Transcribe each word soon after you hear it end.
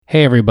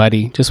Hey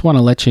everybody, just want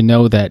to let you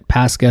know that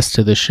past guests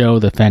to the show,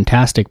 the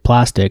Fantastic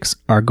Plastics,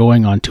 are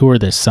going on tour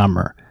this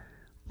summer.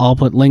 I'll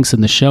put links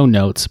in the show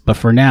notes, but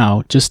for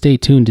now, just stay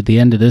tuned to the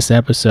end of this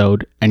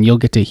episode and you'll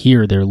get to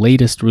hear their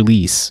latest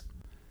release.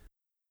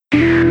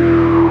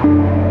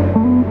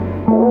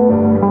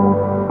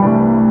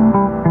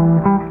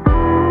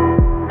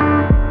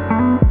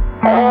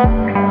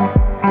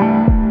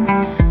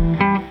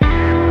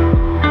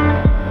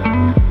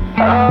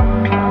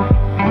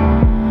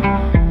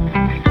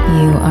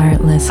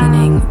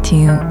 Listening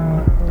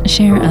to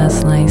Share a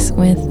Slice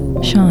with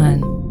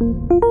Sean.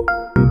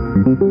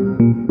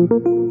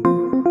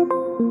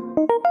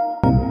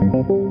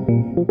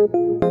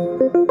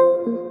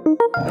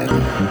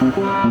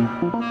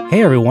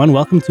 Hey everyone,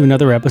 welcome to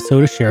another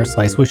episode of Share a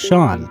Slice with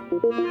Sean.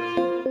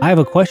 I have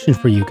a question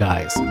for you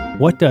guys.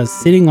 What does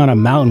sitting on a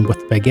mountain with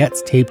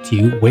baguettes taped to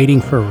you, waiting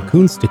for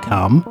raccoons to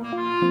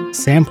come,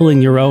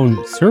 sampling your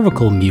own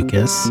cervical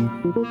mucus,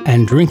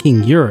 and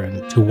drinking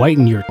urine to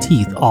whiten your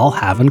teeth all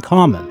have in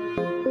common?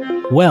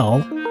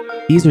 Well,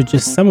 these are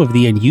just some of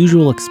the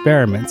unusual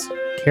experiments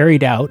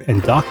carried out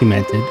and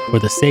documented for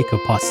the sake of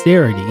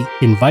posterity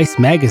in Vice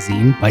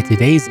magazine by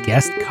today's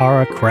guest,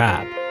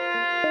 Crabb.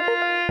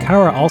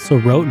 Cara also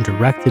wrote and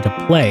directed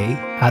a play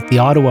at the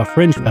Ottawa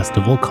Fringe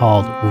Festival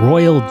called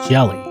Royal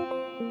Jelly.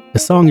 The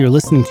song you're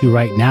listening to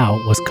right now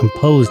was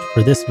composed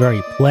for this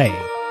very play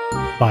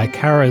by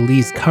Cara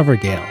Lees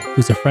Coverdale,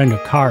 who's a friend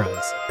of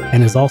Cara's,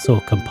 and is also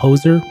a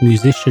composer,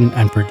 musician,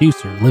 and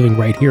producer living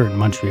right here in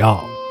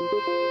Montreal.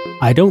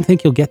 I don't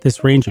think you'll get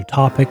this range of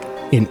topic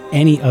in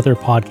any other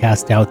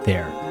podcast out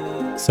there.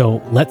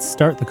 So let's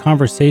start the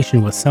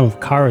conversation with some of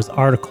Cara's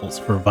articles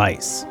for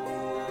Vice.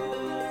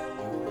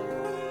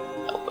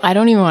 I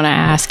don't even want to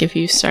ask if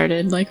you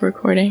started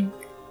recording.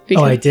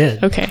 Because, I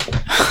did. Okay.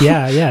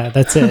 Yeah,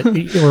 that's it.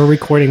 We're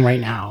recording right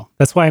now.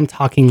 That's why I'm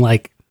talking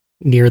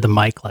near the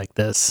mic like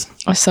this.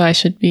 So I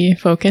should be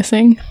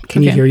focusing?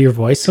 Can you hear your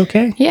voice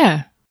okay?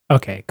 Yeah.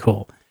 Okay,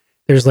 cool.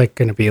 There's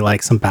going to be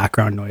some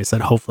background noise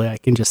that hopefully I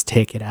can just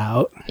take it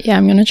out. Yeah,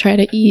 I'm going to try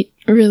to eat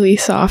really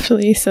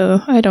softly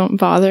so I don't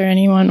bother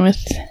anyone with...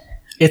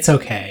 It's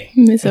okay.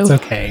 It's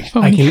okay.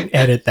 I can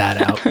edit that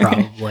out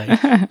probably.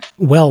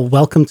 Well,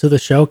 welcome to the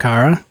show,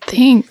 Cara.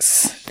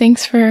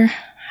 Thanks for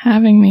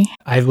having me.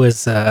 I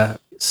was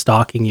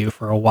stalking you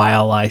for a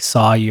while. I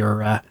saw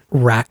your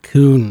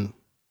raccoon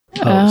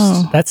post.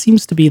 Oh. That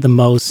seems to be the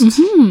most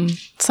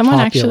Someone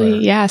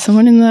popular.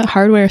 Someone in the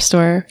hardware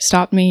store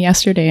stopped me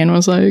yesterday and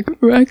was like,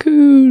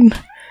 raccoon.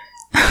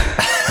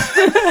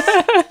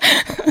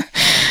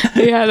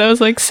 Yeah, that was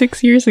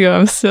 6 years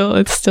ago. It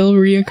still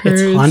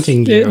reoccurs. It's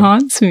haunting you. It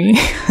haunts me.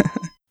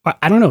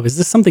 I don't know. Is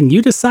this something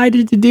you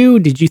decided to do?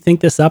 Did you think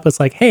this up? It's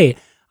hey,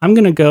 I'm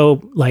going to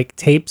go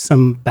tape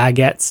some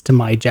baguettes to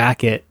my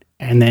jacket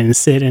and then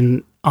sit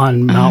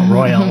on Mount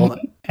Royal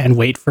and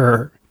wait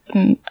for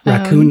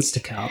raccoons to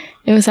come.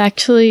 It was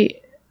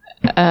actually,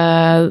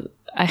 I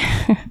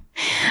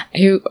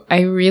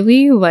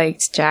really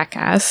liked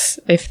Jackass,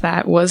 if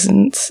that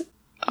wasn't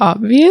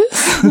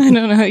obvious. I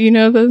don't know. You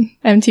know the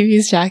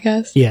MTV's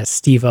Jackass? Yeah,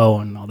 Steve-O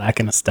and all that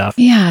kind of stuff.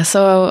 Yeah,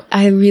 so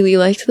I really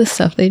liked the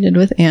stuff they did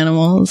with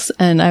animals,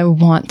 and I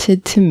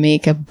wanted to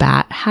make a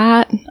bat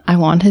hat. I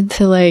wanted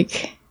to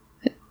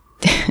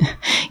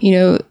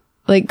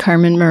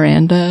Carmen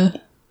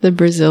Miranda, the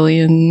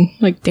Brazilian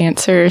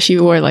dancer. She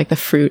wore the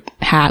fruit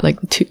hat,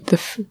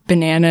 the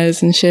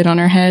bananas and shit on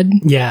her head.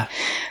 Yeah.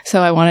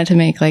 So I wanted to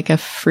make a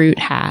fruit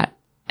hat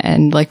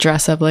and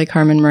dress up like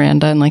Carmen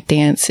Miranda and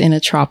dance in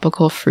a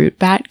tropical fruit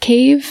bat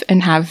cave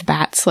and have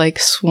bats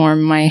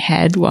swarm my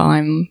head while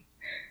I'm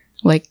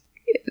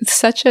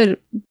such a...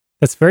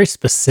 That's very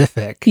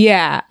specific.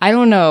 Yeah, I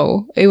don't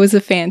know. It was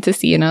a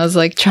fantasy and I was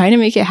trying to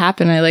make it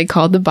happen. I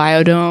called the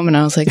Biodome and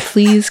I was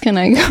please can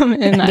I come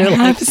in? I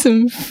have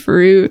some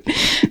fruit.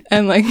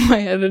 And my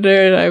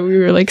editor and I, we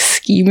were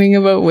scheming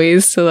about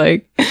ways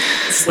to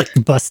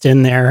Just bust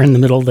in there in the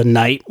middle of the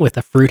night with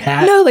a fruit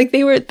hat. No,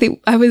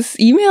 I was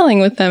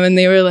emailing with them and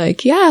they were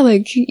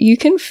you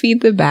can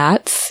feed the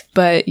bats,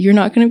 but you're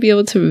not going to be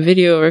able to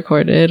video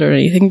record it or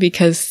anything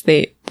because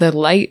the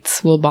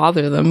lights will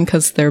bother them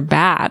because they're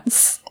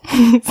bats.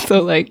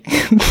 So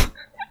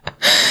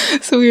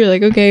so we were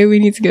okay, we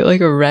need to get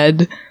a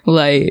red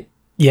light.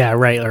 Yeah,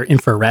 right, or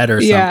infrared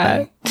or something.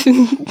 Yeah,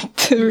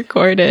 to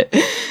record it.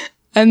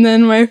 And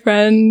then my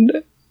friend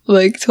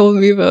told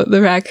me about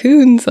the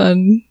raccoons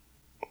on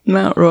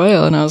Mount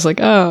Royal and I was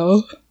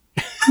oh,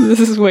 this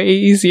is way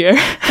easier.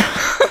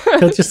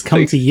 They'll just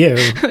come to you.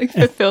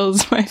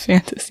 Fulfills my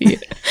fantasy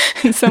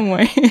in some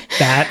way.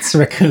 Bats,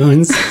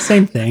 raccoons,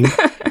 same thing.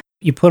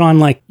 You put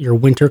on your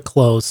winter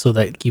clothes so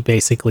that you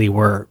basically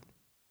were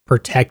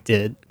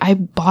protected. I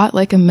bought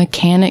a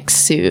mechanic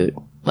suit.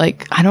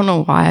 I don't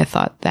know why I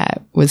thought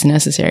that was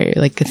necessary.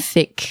 A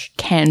thick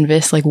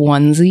canvas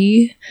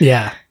onesie.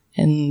 Yeah.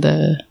 And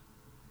I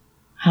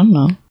don't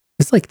know.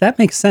 It's that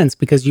makes sense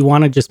because you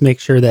want to just make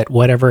sure that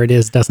whatever it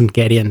is doesn't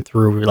get in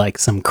through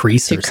some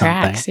crease or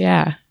cracks, something.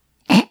 Yeah.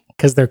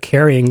 Because they're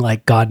carrying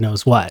God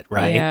knows what,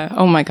 right? Yeah.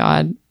 Oh my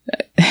God.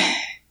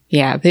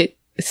 Yeah, it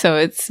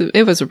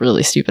was a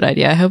really stupid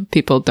idea. I hope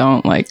people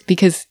don't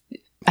because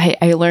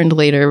I learned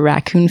later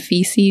raccoon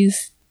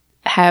feces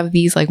have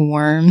these like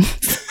worms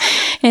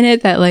in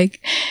it that like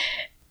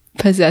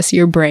possess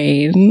your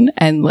brain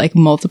and like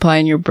multiply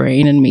in your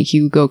brain and make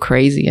you go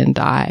crazy and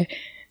die.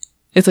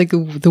 It's like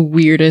the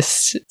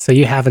weirdest. So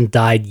you haven't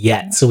died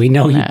yet, so we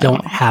know you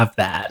don't have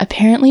that.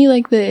 Apparently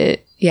like the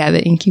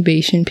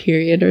incubation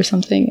period or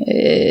something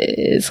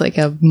is like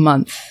a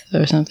month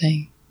or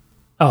something.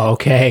 Oh,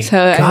 okay. So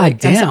I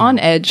was on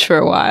edge for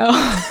a while.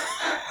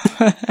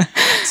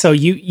 So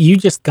you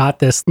just got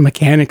this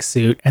mechanic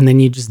suit and then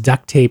you just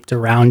duct taped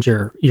around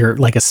your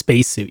like a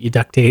spacesuit. You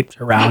duct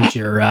taped around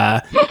your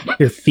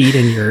feet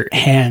and your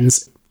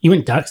hands. You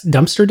went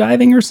dumpster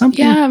diving or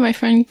something? Yeah, my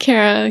friend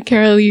Cara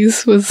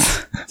Lees was.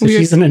 So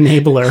she's an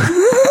enabler.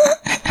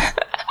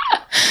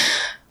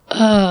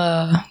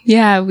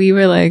 Yeah, we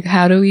were like,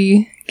 how do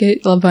we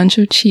get a bunch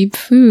of cheap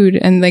food?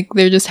 And like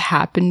there just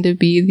happened to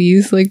be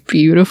these like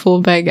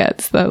beautiful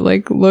baguettes that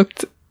like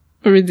looked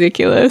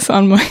ridiculous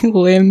on my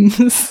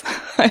limbs.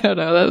 I don't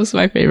know, that was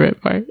my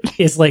favorite part.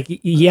 It's like,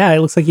 yeah, it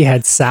looks like you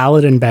had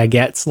salad and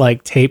baguettes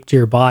like taped to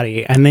your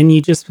body, and then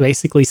you just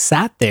basically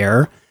sat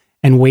there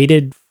and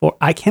waited for,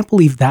 I can't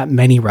believe that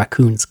many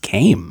raccoons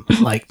came,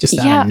 like just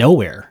out of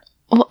nowhere.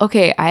 Well,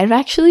 okay, I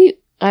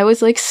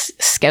was like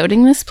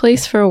scouting this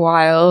place for a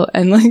while,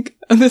 and like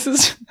this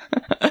is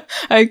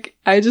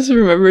I just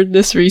remembered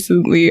this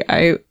recently.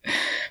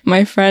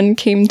 My friend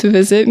came to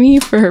visit me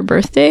for her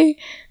birthday,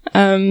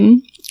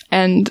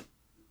 and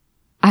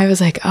I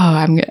was like,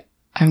 oh,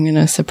 I'm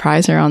gonna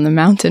surprise her on the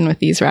mountain with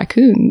these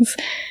raccoons.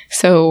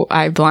 So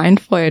I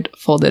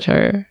blindfolded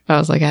her. I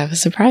was like, I have a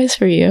surprise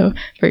for you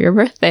for your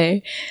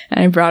birthday, and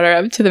I brought her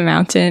up to the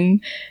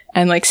mountain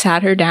and like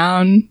sat her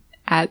down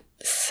at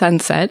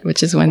sunset,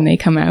 which is when they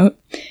come out,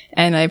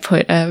 and I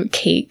put a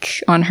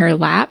cake on her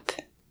lap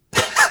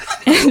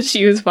and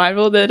she was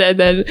blindfolded, and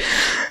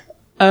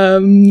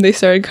then they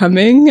started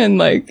coming and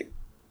like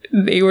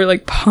they were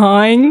like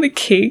pawing the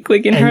cake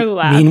like in her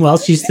lap. Meanwhile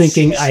she's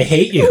thinking, I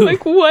hate you.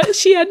 Like what?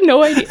 She had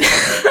no idea.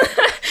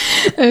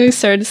 And I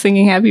started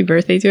singing happy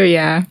birthday to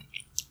her.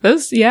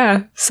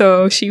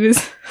 So she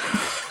was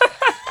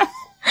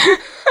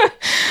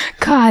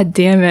God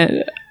damn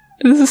it,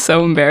 this is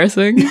so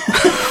embarrassing.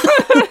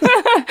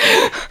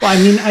 Well,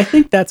 I mean, I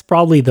think that's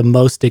probably the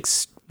most,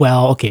 that's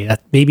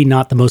maybe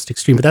not the most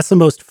extreme, but that's the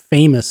most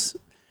famous.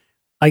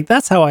 Like,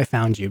 that's how I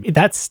found you.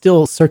 That's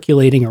still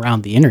circulating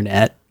around the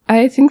internet.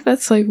 I think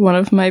that's like one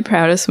of my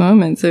proudest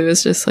moments. It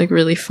was just like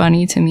really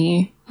funny to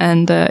me.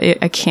 And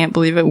I can't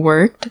believe it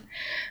worked.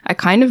 I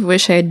kind of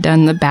wish I had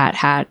done the bat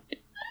hat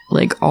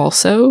like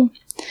also.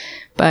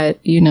 But,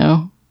 you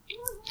know,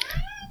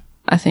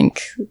 I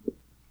think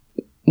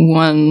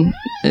one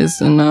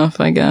is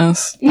enough, I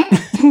guess.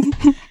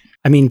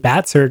 I mean,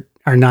 bats are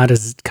not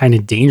as kind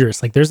of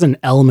dangerous. Like, there's an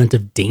element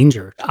of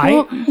danger.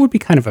 Well, I would be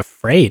kind of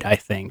afraid, I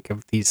think,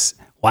 of these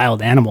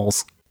wild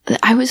animals.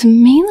 I was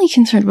mainly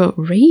concerned about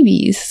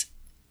rabies.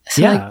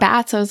 So, like,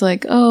 bats, I was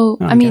like,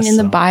 I mean, in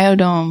the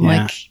biodome,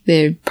 like,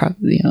 they're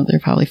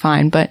probably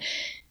fine. But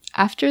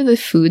after the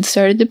food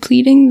started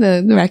depleting,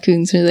 the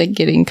raccoons were, like,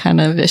 getting kind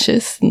of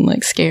vicious and,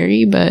 like,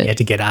 scary. But you had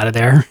to get out of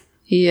there?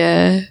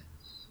 Yeah.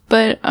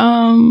 But,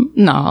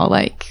 no,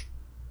 like,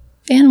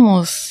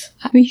 animals,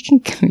 I mean, you can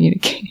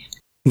communicate.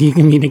 You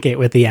communicate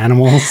with the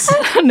animals?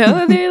 I don't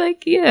know. They're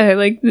like, yeah,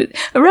 like,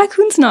 a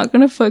raccoon's not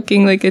gonna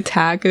fucking, like,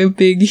 attack a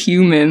big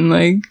human.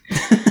 Like,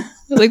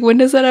 like, when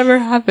does that ever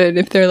happen?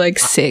 If they're, like,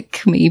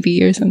 sick,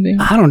 maybe, or something?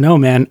 I don't know,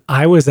 man.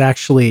 I was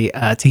actually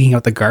taking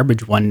out the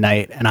garbage one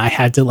night, and I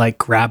had to, like,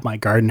 grab my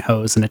garden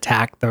hose and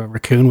attack the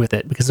raccoon with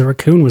it, because the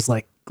raccoon was,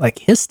 like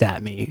hissed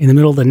at me in the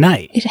middle of the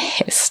night. It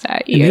hissed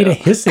at you. It made a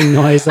hissing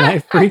noise, and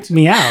it freaked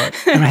me out.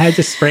 And I had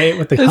to spray it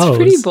with the hose. That's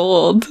pretty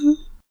bold.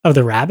 Of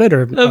the rabbit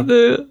or of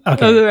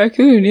the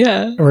raccoon?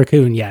 Yeah, a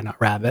raccoon. Yeah, not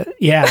rabbit.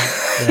 Yeah.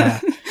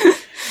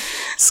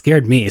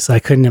 Scared me, so I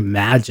couldn't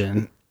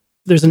imagine.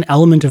 There's an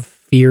element of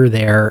fear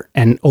there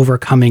and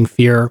overcoming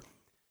fear,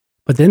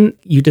 but then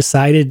you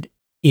decided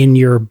in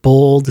your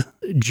bold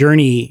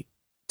journey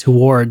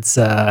towards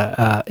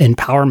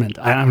empowerment,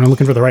 I'm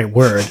looking for the right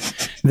word,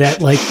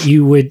 that like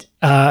you would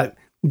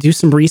do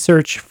some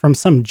research from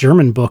some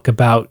German book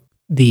about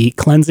the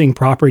cleansing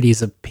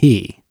properties of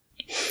pee.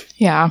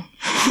 Yeah.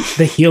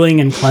 The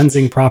healing and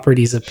cleansing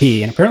properties of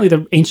pee. And apparently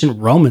the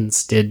ancient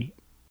Romans did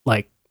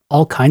like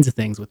all kinds of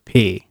things with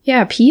pee.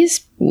 Yeah, pee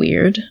is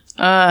weird.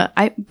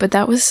 But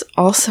that was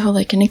also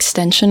like an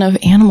extension of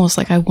animals.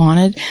 Like I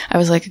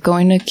was like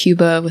going to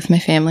Cuba with my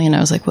family, and I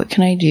was like, what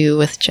can I do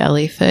with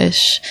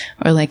jellyfish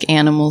or like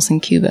animals in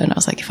Cuba? And I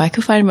was like, if I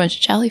could find a bunch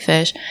of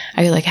jellyfish,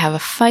 I could like have a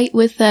fight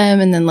with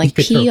them and then like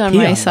pee on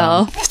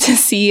myself to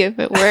see if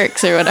it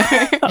works or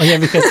whatever. Oh yeah,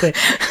 because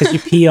you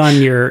pee on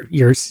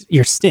your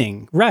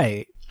sting,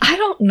 right? I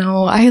don't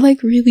know. I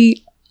like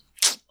really,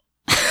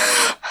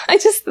 I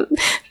just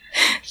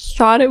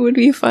thought it would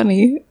be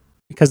funny.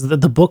 Because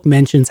the book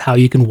mentions how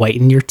you can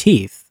whiten your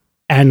teeth,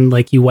 and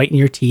like you whiten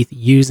your teeth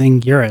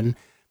using urine,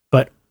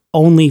 but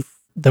only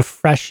the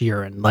fresh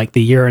urine, like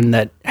the urine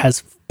that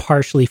has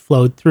partially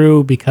flowed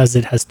through because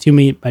it has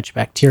much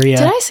bacteria.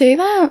 Did I say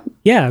that?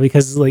 Yeah,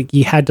 because like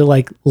you had to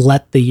like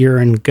let the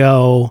urine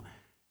go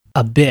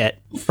a bit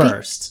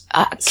first.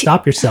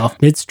 Stop yourself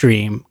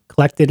midstream,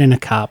 collect it in a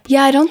cup.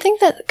 Yeah, I don't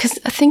think that, because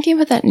thinking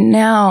about that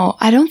now,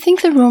 I don't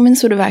think the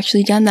Romans would have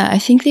actually done that. I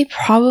think they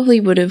probably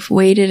would have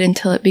waited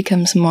until it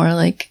becomes more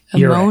like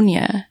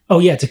ammonia. Right. Oh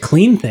yeah, to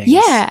clean things.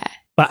 Yeah.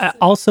 But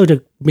also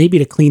to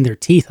clean their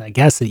teeth, I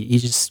guess.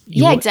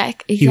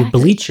 Exactly. You would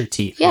bleach your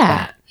teeth. Yeah. With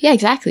that. Yeah,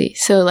 like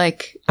so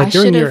like but I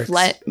should have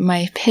let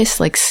my piss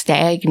like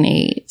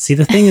stagnate. See,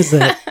 the thing is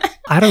that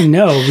I don't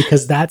know,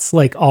 because that's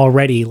like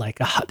already like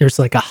there's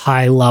like a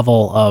high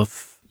level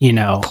of,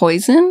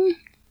 poison.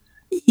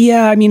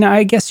 Yeah, I mean,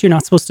 I guess you're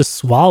not supposed to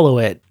swallow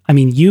it. I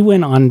mean, you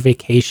went on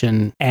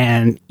vacation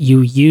and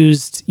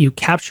you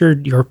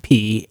captured your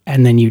pee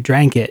and then you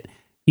drank it.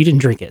 You didn't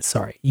drink it,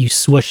 sorry. You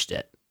swished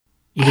it.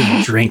 You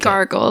didn't drink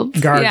Gargled.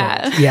 it.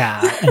 Gargled.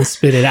 Yeah, and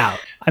spit it out.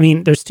 I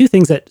mean, there's two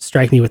things that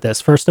strike me with this.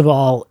 First of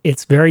all,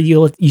 it's very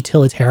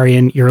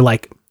utilitarian. You're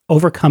like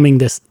overcoming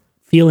this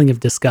feeling of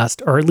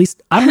disgust, or at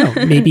least, I don't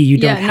know, maybe you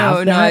don't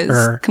have that.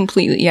 No, it's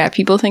completely,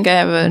 people think I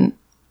have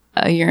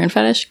a urine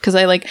fetish because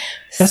I like...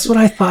 That's what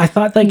I thought. I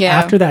thought like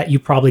after that, you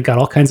probably got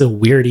all kinds of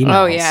weird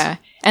emails. Oh, yeah.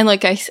 And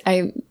like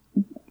I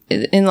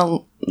in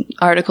the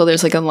article,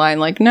 there's like a line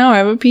like, no, I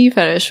have a pee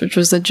fetish, which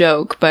was a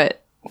joke,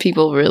 but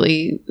people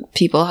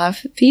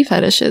have pee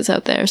fetishes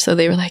out there. So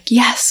they were like,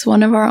 yes,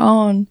 one of our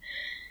own.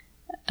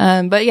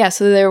 But yeah,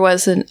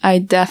 so I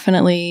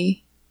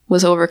definitely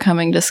was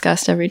overcoming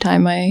disgust every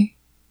time I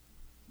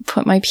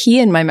put my pee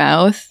in my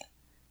mouth.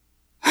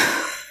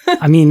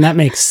 I mean, that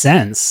makes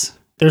sense.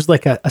 There's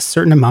like a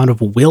certain amount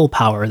of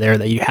willpower there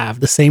that you have.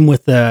 The same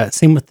with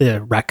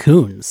the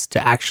raccoons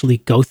to actually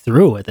go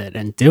through with it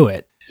and do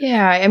it.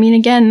 Yeah, I mean,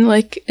 again,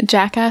 like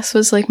Jackass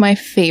was like my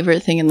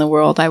favorite thing in the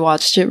world. I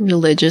watched it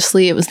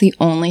religiously. It was the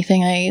only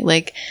thing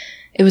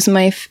it was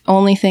my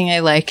only thing I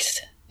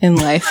liked in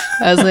life.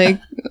 I was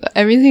like,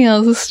 everything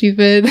else is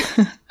stupid.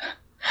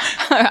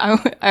 I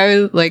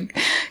was like,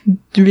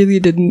 really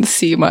didn't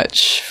see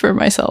much for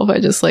myself.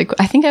 I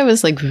think I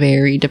was like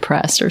very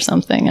depressed or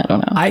something. I don't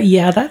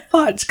know. That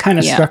thought kind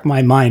of struck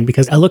my mind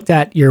because I looked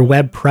at your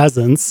web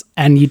presence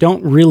and you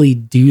don't really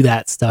do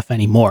that stuff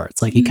anymore.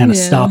 It's like you kind of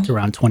stopped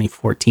around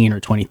 2014 or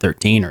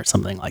 2013 or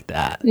something like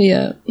that.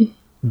 Yeah.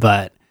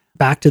 But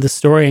back to the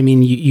story. I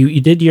mean, you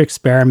did your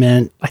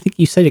experiment. I think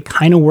you said it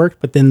kind of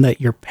worked, but then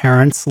that your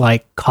parents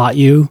like caught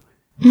you.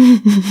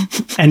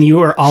 And you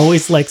were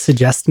always like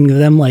suggesting to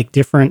them like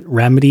different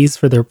remedies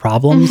for their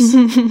problems.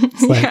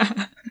 It's like,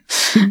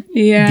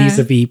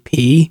 vis-a-vis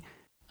pee.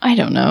 I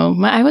don't know.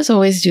 I was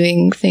always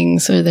doing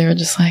things where they were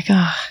just like,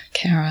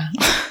 Kara.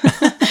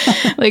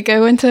 Like I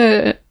went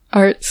to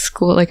art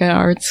school,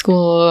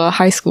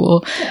 high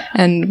school,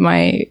 and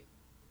my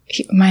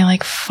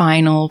like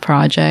final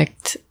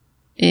project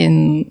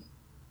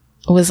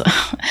was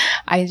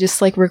I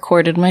just like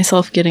recorded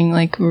myself getting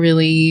like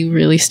really,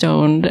 really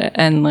stoned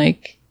and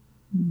like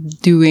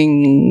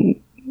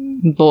doing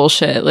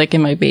bullshit like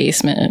in my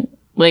basement,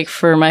 like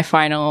for my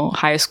final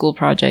high school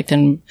project.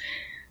 And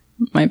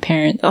my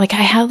parents, like I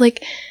had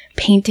like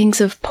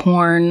paintings of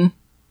porn.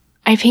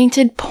 I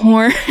painted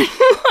porn.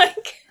 Like,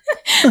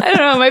 I don't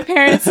know. My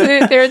parents,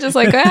 they were just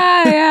like,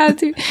 yeah,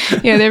 dude.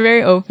 Yeah, they're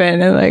very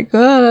open and like,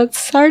 oh,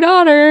 that's our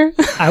daughter.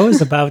 I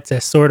was about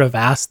to sort of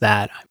ask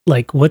that.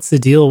 Like, what's the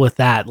deal with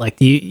that? Like,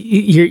 so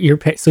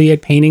you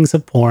had paintings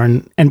of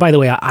porn. And by the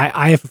way,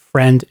 I have a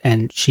friend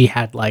and she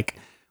had like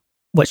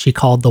what she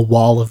called the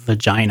wall of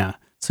vagina.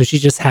 So she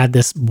just had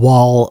this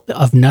wall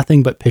of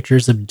nothing but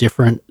pictures of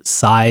different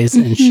size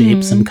and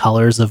shapes and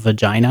colors of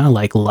vagina,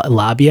 like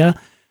labia.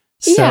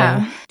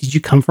 So did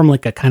you come from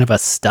like a kind of a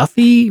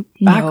stuffy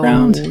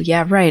background? No.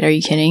 Yeah, right. Are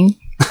you kidding?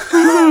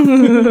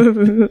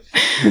 No.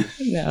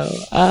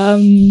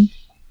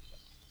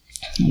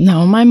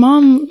 No, my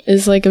mom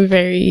is like a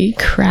very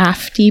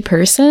crafty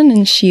person,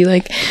 and she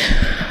like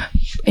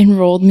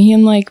enrolled me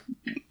in like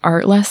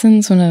art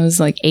lessons when I was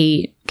like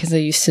 8 because I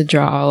used to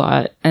draw a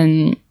lot.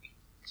 And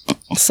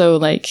so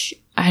like,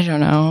 I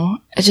don't know.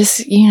 I just,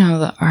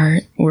 the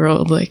art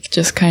world, like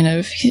just kind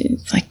of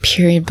like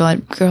period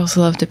blood. Girls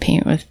love to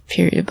paint with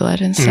period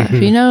blood and stuff,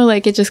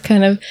 like it just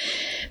kind of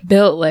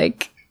built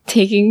like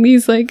taking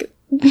these like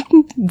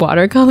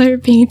watercolor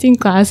painting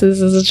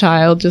classes as a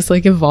child just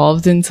like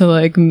evolved into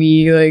like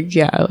me like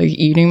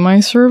eating my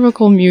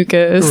cervical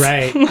mucus.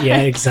 Right.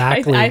 Yeah,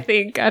 exactly. I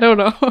think, I don't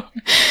know.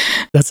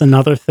 That's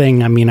another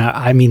thing. I mean,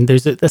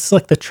 that's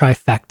like the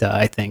trifecta,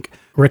 I think.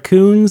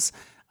 Raccoons,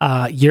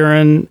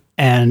 urine,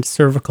 and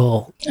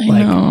cervical.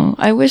 I know.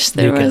 I wish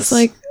there was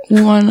like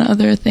one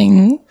other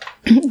thing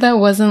that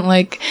wasn't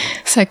like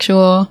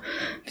sexual,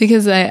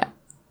 because I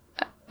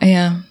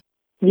am.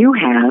 You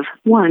have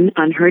one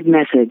unheard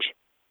message.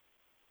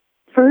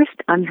 First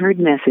unheard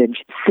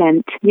message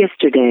sent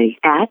yesterday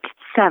at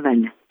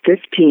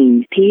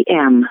 7:15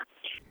 p.m.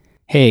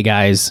 Hey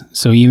guys,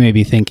 so you may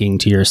be thinking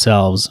to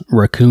yourselves,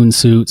 raccoon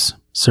suits,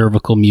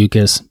 cervical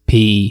mucus,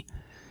 pee.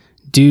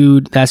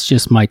 Dude, that's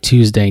just my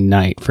Tuesday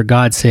night. For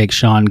God's sake,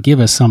 Sean, give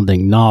us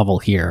something novel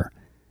here.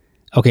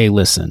 Okay,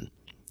 listen.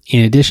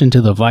 In addition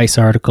to the Vice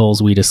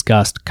articles we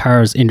discussed,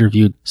 Kara's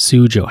interviewed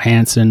Sue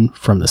Johansson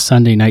from the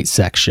Sunday Night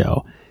Sex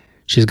Show.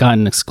 She's got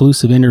an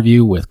exclusive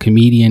interview with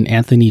comedian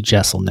Anthony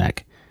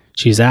Jeselnik.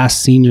 She's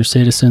asked senior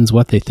citizens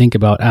what they think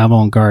about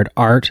avant-garde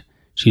art.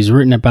 She's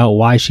written about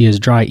why she has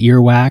dry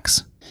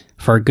earwax.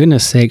 For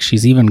goodness sake,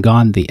 she's even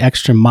gone the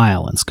extra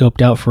mile and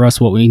scoped out for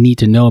us what we need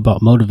to know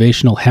about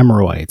motivational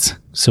hemorrhoids.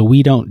 So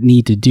we don't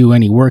need to do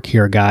any work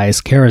here, guys.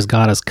 Kara's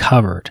got us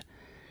covered.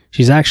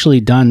 She's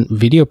actually done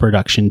video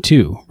production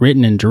too,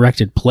 written and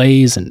directed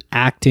plays and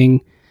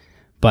acting,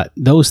 but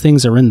those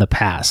things are in the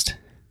past.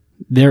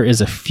 There is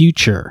a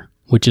future,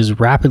 which is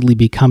rapidly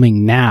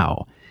becoming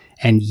now.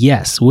 And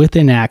yes, with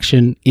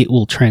inaction, it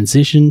will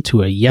transition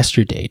to a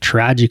yesterday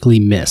tragically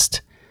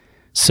missed.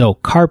 So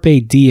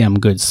carpe diem,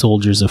 good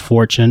soldiers of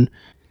fortune,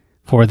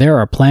 for there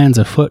are plans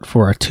afoot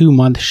for a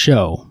 2-month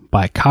show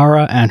by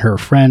Kara and her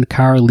friend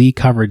Cara Lee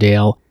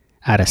Coverdale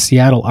at a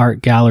Seattle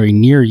art gallery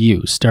near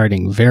you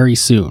starting very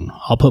soon.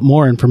 I'll put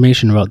more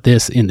information about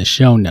this in the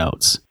show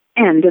notes.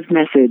 End of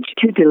message.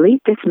 To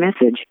delete this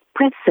message,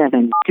 press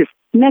 7. To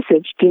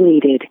message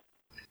deleted.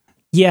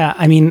 Yeah,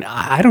 I mean,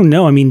 I don't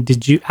know. I mean,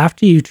 did you,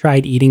 after you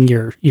tried eating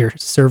your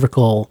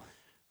cervical,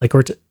 like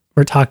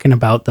we're talking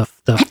about the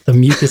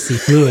mucousy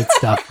fluid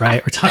stuff,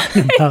 right? We're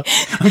talking about,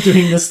 I'm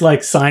doing this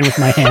like sign with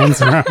my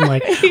hands and I'm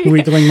like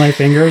wiggling my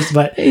fingers,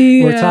 but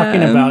we're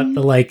talking about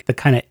the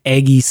kind of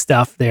eggy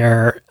stuff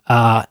there.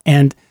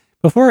 And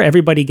before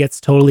everybody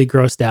gets totally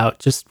grossed out,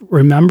 just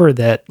remember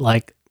that,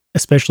 like,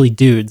 especially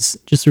dudes,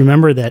 just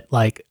remember that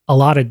like a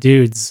lot of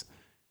dudes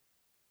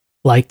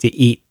like to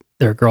eat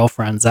their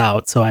girlfriends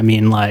out. So, I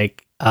mean,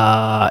 like,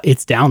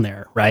 it's down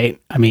there, right?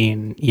 I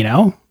mean,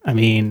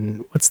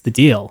 what's the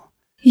deal?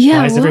 Yeah.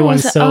 Why is everyone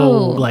so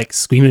like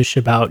squeamish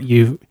about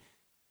you?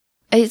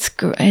 It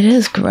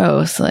is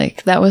gross.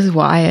 Like, that was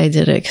why I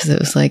did it, because it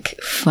was like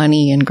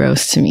funny and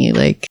gross to me.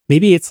 Like,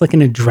 maybe it's like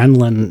an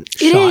adrenaline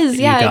shot. It is.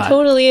 Yeah, it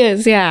totally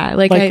is. Yeah.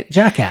 Like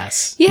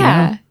Jackass.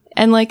 Yeah.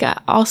 And like,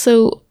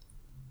 also,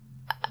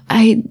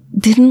 I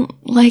didn't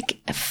like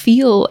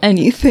feel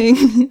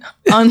anything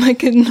on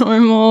like a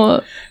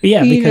normal.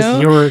 Yeah,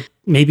 because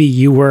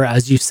you were,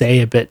 as you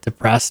say, a bit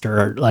depressed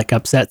or like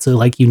upset. So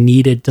like you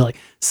needed to, like,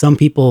 some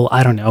people,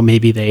 I don't know,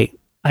 maybe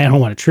I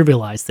don't want to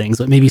trivialize things,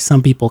 but maybe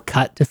some people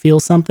cut to feel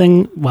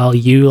something while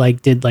you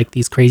like did like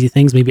these crazy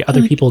things. Maybe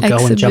other people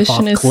go and jump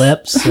off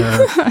cliffs.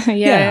 Or,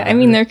 yeah. I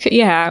mean,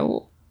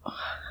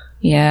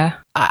 yeah.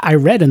 I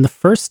read in the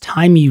first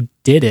time you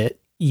did it,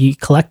 you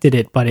collected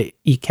it, but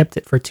you kept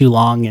it for too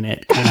long and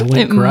it kind of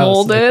went gross.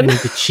 Molded.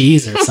 Like into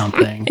cheese or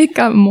something. It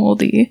got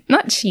moldy.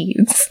 Not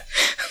cheese.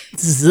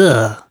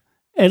 Ugh.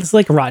 It's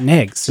like rotten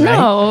eggs, right?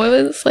 No,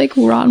 it was like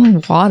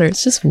rotten water.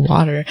 It's just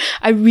water.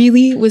 I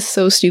really was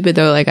so stupid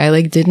though. Like, I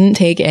like didn't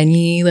take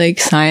any like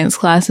science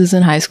classes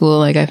in high school.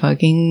 Like,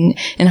 in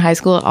high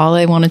school, all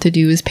I wanted to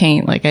do was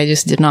paint. Like, I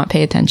just did not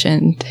pay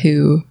attention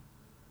to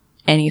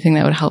anything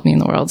that would help me in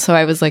the world. So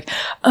I was like,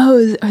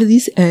 oh, are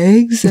these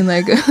eggs? And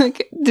like,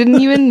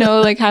 didn't even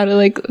know like how to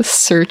like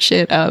search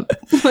it up.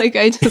 Like,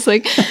 I just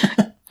like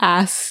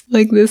asked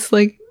like this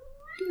like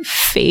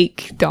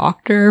fake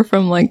doctor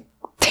from like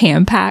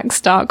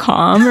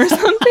Tampax.com or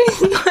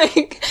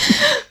something.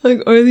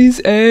 like, are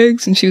these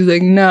eggs? And she was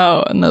like,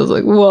 no. And I was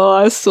like, well,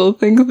 I still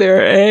think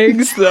they're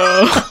eggs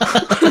though.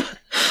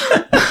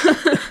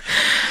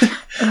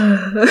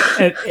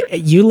 And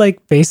you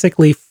like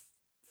basically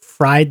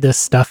fried this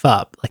stuff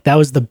up. Like, that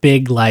was the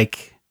big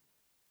like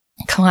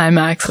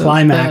climax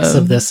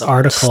of this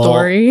article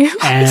story.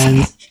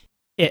 And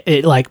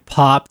it like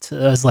popped.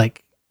 It was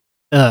like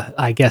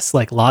I guess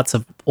like lots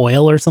of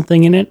oil or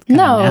something in it.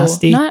 Kinda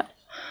nasty.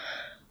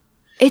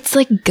 It's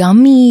like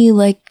gummy,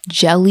 like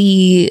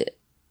jelly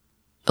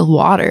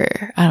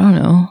water. I don't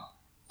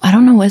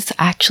know what's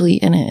actually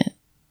in it.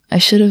 I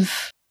should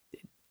have.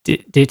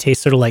 Did it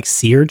taste sort of like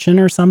sea urchin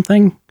or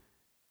something?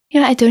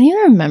 Yeah, I don't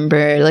even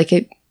remember.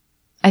 Like,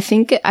 I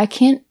feel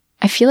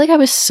like I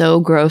was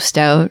so grossed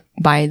out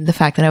by the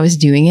fact that I was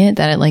doing it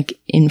that it like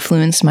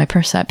influenced my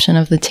perception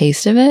of the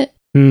taste of it.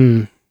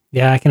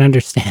 Yeah, I can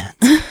understand.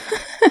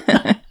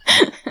 I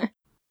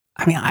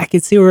mean, I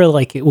could see where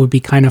like it would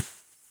be kind of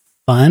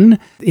fun.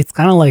 It's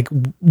kind of like,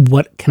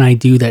 what can I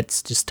do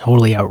that's just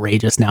totally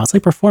outrageous now? It's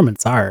like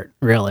performance art,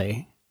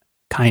 really,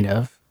 kind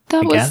of.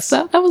 That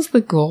was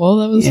the goal.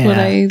 That was what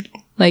I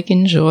like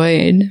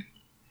enjoyed.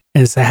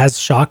 It has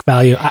shock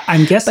value.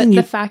 I'm guessing.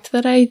 But the fact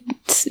that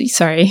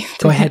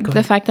Go ahead.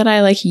 The fact that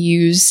I like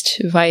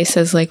used Vice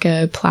as like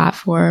a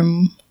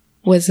platform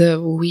was a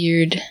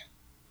weird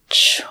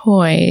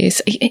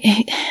choice.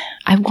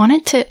 I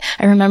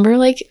remember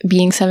like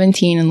being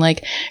 17 and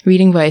like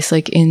reading Vice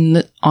like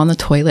on the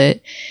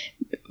toilet,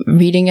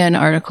 reading an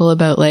article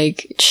about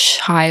like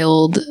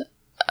child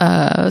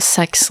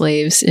sex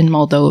slaves in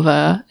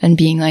Moldova and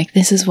being like,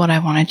 this is what I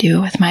want to do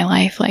with my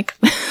life. Like,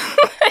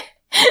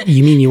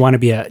 you mean you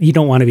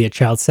don't want to be a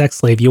child sex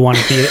slave? You want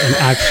to be an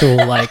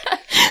actual like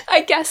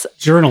I guess Yes.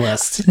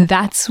 Journalist.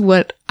 That's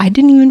what I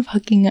didn't even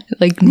fucking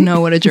like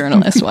know what a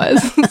journalist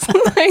was.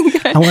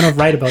 Like, I want to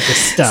write about this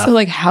stuff. so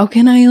like, how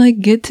can I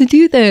like get to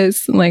do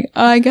this? I'm like,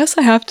 I guess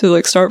I have to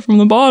like start from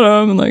the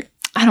bottom. And like,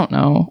 I don't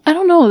know.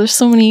 There's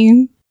so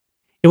many.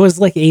 It was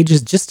like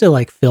ages just to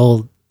like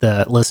fill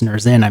the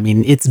listeners in. I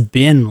mean, it's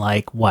been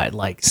like what,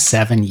 like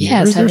 7 years?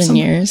 Yeah, or 7 something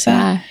years. like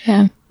that?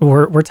 Yeah.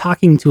 We're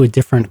talking to a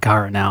different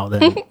Kara now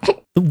than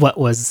what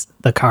was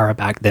the Kara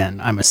back then,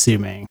 I'm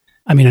assuming.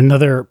 I mean,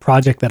 another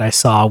project that I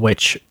saw,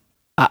 which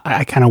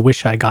I kind of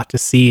wish I got to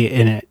see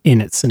in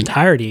its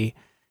entirety,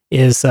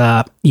 is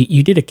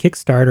you did a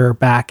Kickstarter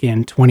back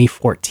in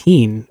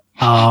 2014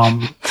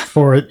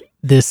 for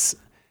this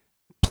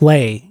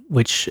play,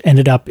 which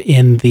ended up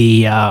in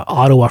the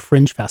Ottawa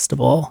Fringe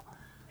Festival.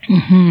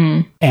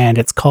 Mm-hmm. And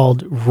it's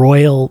called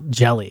Royal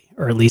Jelly,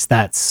 or at least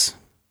that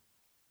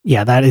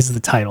is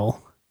the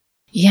title.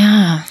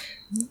 Yeah.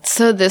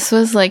 So this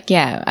was like,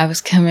 I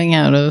was coming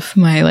out of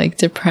my like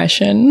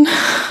depression.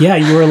 Yeah,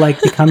 you were like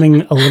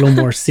becoming a little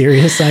more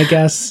serious, I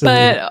guess.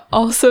 But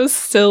also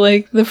still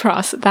like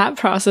that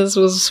process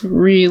was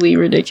really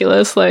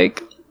ridiculous.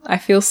 Like I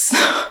feel so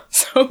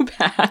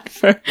bad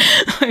for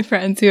my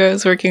friends who I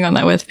was working on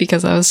that with,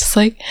 because I was just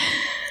like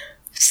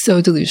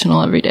so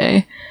delusional every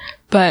day.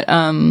 But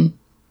I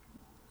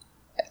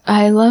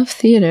love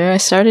theater. I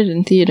started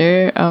in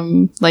theater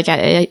like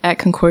at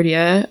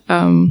Concordia.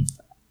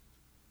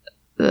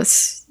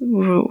 This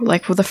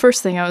like the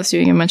first thing I was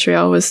doing in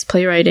Montreal was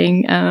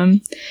playwriting,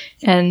 and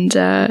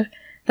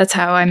that's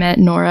how I met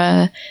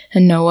Nora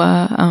and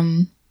Noah.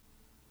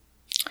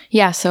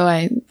 So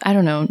I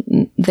don't know,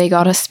 they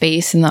got a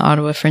space in the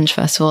Ottawa Fringe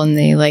Festival, and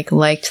they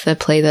liked the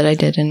play that I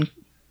did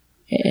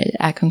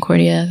at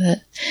Concordia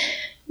that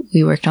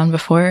we worked on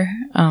before,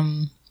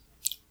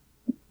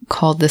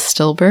 called The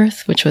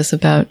Stillbirth, which was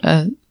about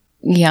a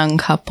young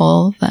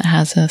couple that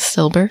has a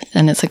stillbirth,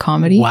 and it's a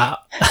comedy. Wow.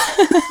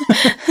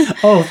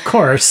 Oh, of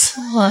course.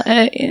 Well,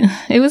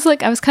 it was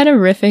like I was kind of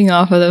riffing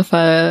off of the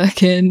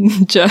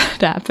fucking Judd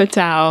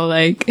Apatow,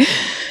 like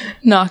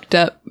knocked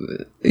up.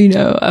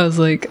 I was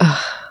like,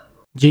 ugh.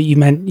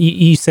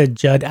 You said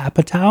Judd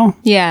Apatow?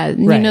 Yeah, right.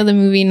 You know the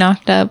movie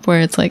Knocked Up,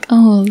 where it's like,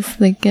 oh,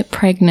 they get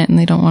pregnant and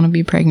they don't want to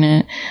be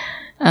pregnant.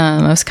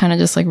 I was kind of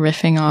just like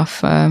riffing off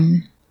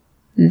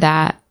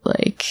that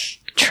like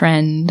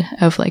trend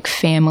of like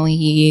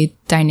family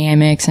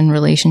dynamics and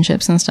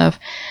relationships and stuff.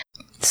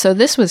 So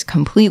this was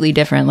completely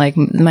different. Like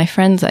my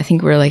friends, I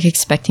think, were like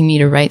expecting me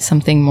to write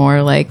something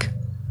more like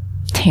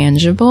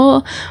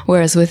tangible,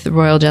 whereas with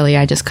Royal Jelly,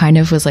 I just kind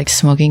of was like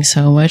smoking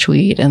so much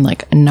weed and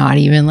like not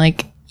even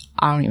like,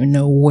 I don't even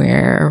know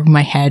where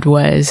my head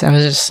was. I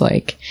was just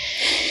like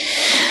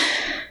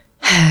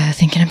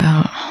thinking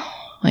about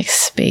like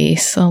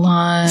space a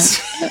lot,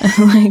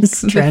 like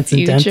the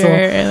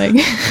future, like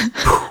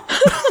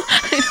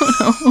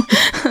I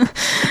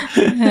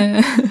don't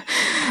know.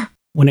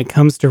 When it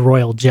comes to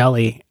Royal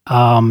Jelly,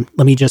 let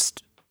me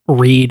just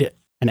read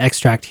an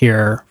extract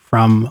here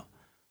from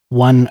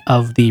one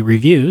of the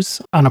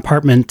reviews on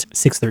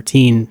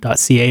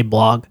apartment613.ca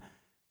blog.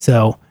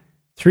 So,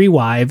 3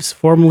 wives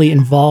formerly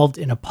involved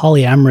in a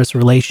polyamorous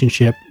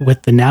relationship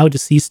with the now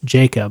deceased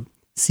Jacob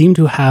seem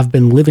to have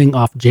been living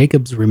off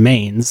Jacob's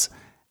remains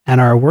and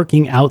are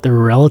working out their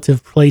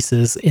relative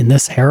places in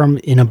this harem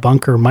in a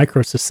bunker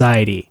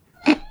micro-society.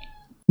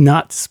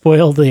 Not to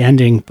spoil the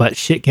ending, but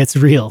shit gets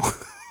real.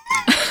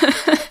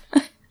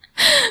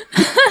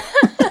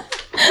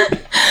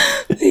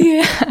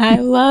 Yeah, I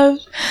love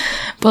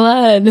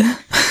blood.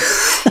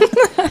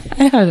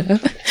 I don't know.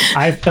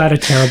 I've got a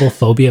terrible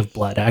phobia of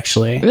blood,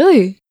 actually.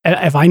 Really?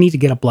 If I need to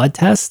get a blood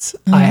test,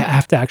 I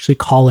have to actually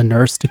call a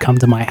nurse to come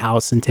to my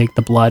house and take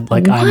the blood.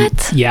 Like,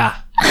 what? Yeah.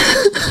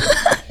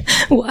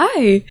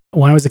 Why?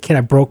 When I was a kid,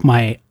 I broke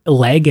my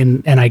leg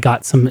and I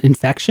got some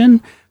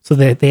infection. So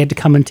they had to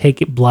come and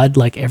take blood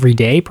like every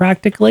day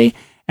practically.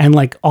 And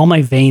like all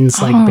my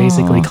veins like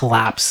basically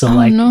collapsed. So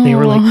they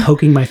were like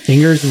poking my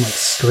fingers and like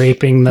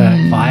scraping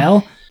the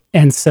vial.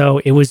 And so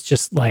it was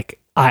just like,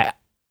 I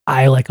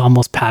like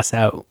almost pass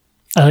out.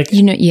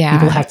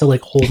 People have to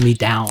like hold me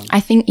down. I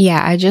think,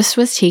 I just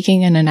was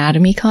taking an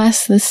anatomy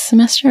class this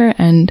semester,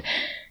 and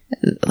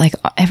like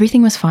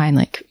everything was fine.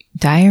 Like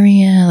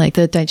diarrhea, like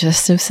the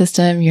digestive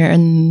system,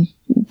 urine,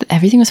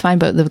 everything was fine.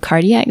 But the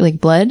cardiac,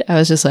 like blood, I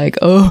was just like,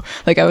 oh,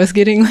 like I was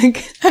getting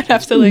like, I'd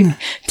have to like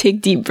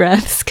take deep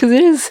breaths, because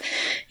it is,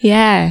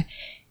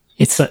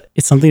 It's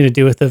something to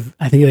do with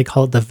I think they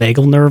call it the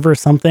vagal nerve or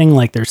something.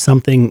 Like there's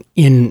something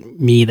in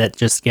me that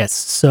just gets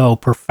so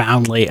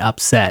profoundly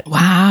upset.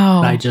 Wow.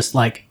 And I just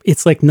like,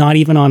 it's like not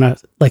even on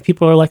like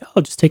people are like,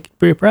 oh, just take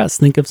your breaths,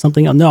 think of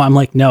something else. No, I'm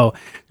like, no,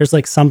 there's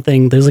like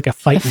something, there's like a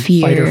fight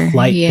or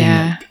flight thing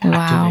that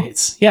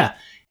activates. Yeah.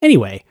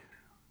 Anyway,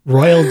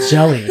 Royal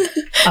Jelly.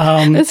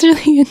 That's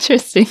really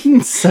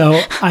interesting.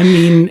 So, I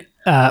mean,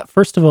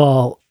 first of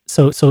all,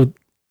 so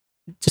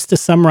just to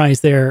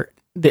summarize you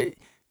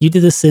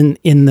did this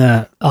in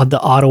the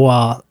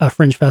Ottawa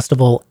Fringe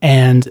Festival,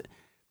 and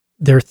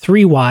they're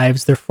 3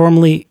 wives. They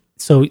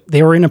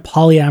were in a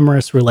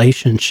polyamorous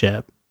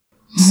relationship,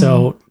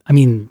 So, I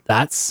mean,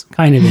 that's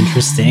kind of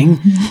interesting.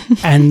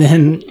 And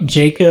then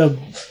Jacob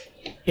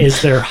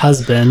is their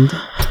husband.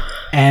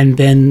 And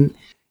then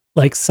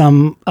like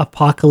some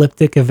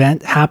apocalyptic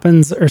event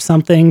happens or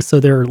something. So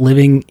they're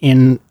living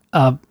in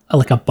a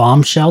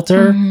bomb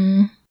shelter.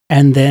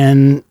 And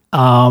then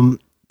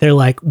they're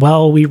like,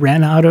 well, we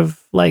ran out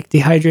of like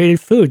dehydrated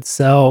food.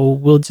 So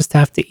we'll just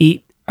have to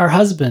eat our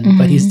husband.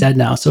 But he's dead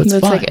now. So it's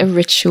fine. like a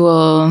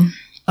ritual.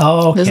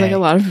 Oh, okay. There's like a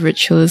lot of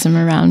ritualism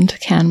around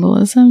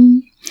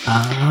cannibalism in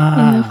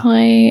the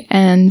play,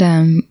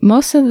 and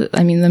most of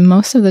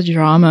the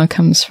drama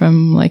comes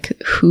from like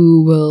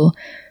who will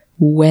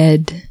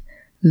wed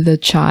the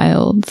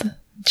child,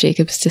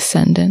 Jacob's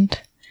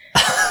descendant.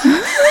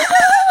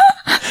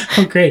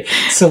 Oh, great!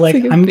 So like,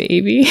 I'm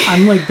baby.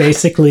 I'm like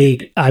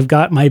basically I've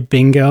got my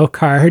bingo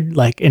card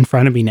like in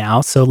front of me now.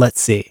 So let's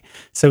see.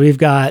 So we've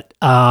got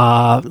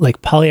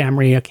like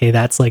polyamory. Okay,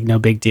 that's like no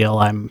big deal.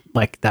 I'm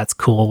like that's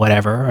cool,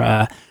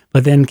 whatever.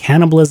 But then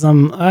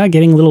cannibalism,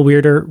 getting a little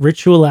weirder.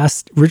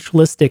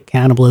 Ritualistic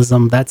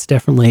cannibalism. That's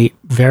definitely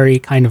very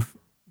kind of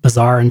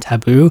bizarre and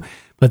taboo.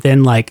 But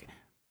then like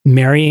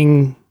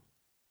marrying.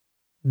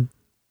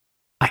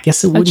 I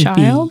guess it wouldn't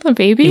be a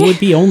baby. It would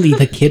be only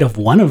the kid of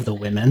one of the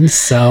women.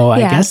 So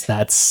I guess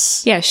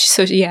that's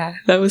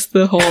that was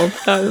the whole.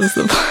 That was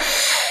the.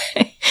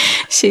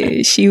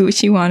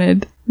 she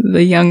wanted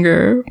the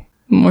younger,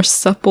 more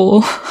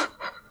supple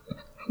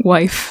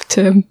wife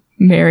to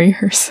marry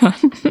her son.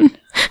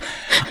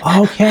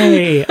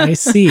 Okay, I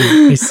see.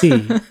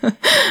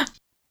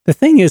 The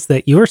thing is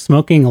that you were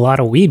smoking a lot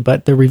of weed,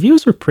 but the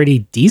reviews were pretty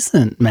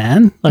decent,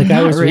 man. Like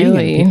I was reading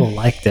it, people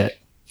liked it.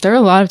 There are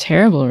a lot of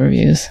terrible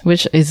reviews,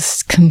 which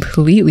is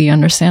completely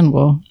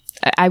understandable.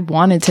 I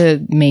wanted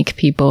to make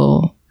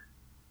people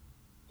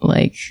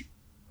like,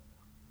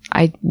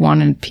 I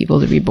wanted people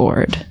to be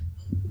bored.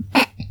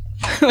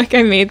 Like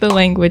I made the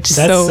language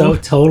That's so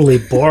totally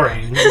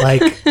boring.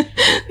 Like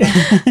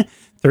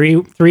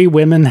three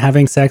women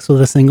having sex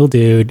with a single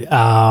dude,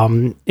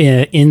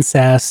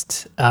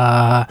 incest,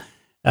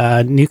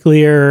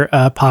 nuclear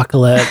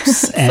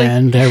apocalypse,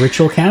 and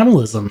ritual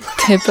cannibalism.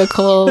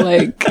 Typical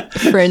like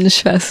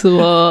fringe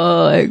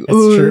festival. Like,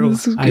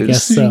 it's true. I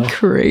guess so.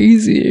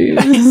 Crazy.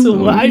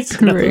 So I just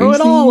gonna throw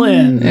it all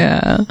in.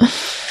 Yeah.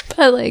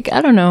 But like,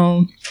 I don't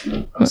know.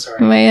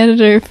 My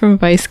editor from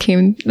Vice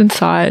came and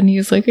saw it, and he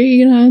was like, "Are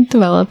you gonna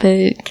develop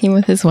it?" Came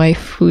with his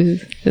wife, who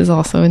is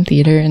also in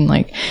theater, and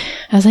like,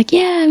 I was like,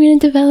 "Yeah, I'm gonna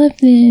develop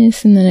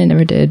this," and then I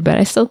never did. But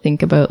I still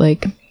think about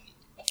like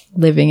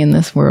living in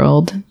this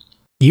world.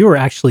 You were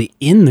actually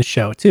in the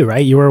show too,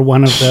 right? You were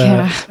one of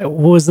the. What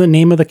was the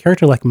name of the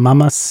character? Like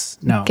Mamas?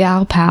 No,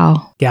 Gal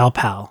Pal.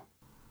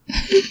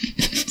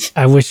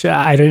 I wish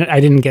I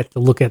didn't get to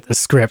look at the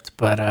script,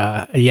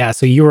 but yeah.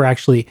 So you were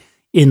actually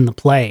in the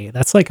play.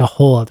 That's like a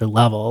whole other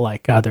level,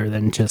 like other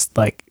than just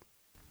like,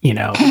 you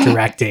know,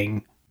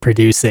 directing,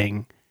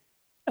 producing,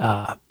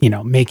 you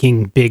know,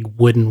 making big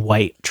wooden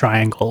white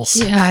triangles.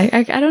 Yeah,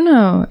 I don't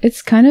know.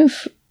 It's kind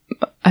of,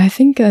 I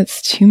think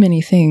that's too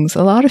many things.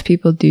 A lot of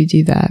people do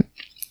that.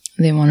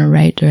 They want to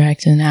write,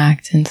 direct, and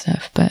act and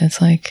stuff, but it's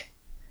like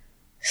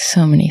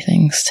so many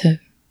things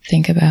to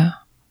think about.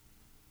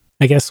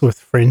 I guess with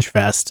Fringe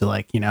Fest,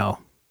 like, you know,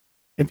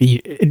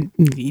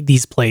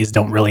 these plays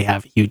don't really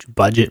have a huge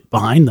budget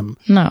behind them.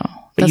 No,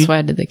 that's why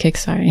I did the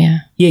Kickstarter.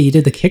 Yeah, you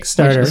did the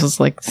Kickstarter. Which was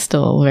like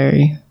still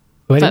very,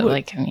 but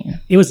like, I mean,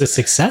 it was a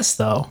success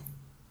though.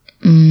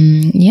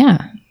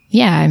 Yeah,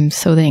 I'm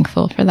so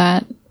thankful for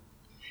that.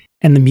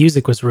 And the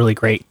music was really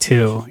great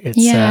too. It's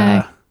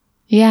yeah,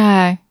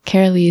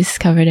 Carolee's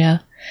Coverdale,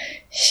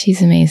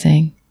 she's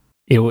amazing.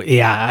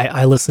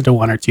 I listened to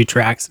one or two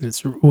tracks and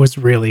it was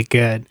really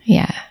good.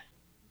 Yeah.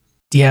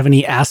 Do you have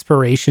any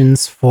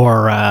aspirations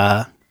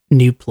for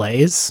new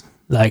plays?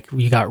 Like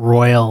you got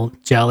Royal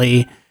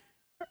Jelly.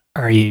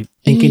 Are you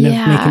thinking of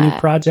making new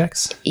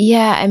projects?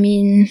 Yeah, I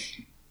mean,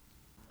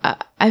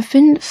 I've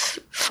been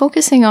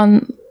focusing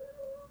on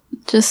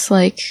just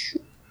like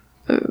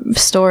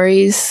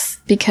stories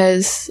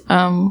because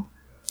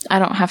I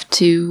don't have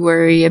to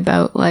worry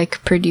about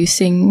like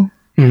producing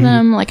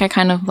them. Like I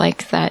kind of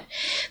like that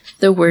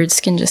the words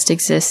can just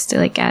exist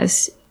like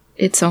as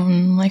its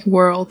own like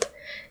world.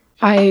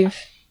 I've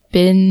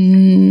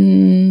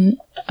been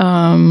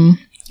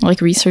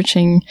like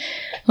researching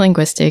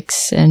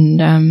linguistics,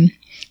 and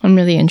I'm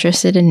really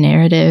interested in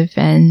narrative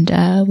and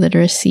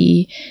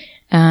literacy,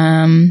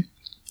 and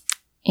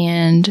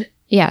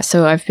yeah,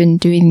 so I've been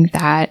doing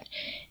that,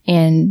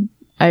 and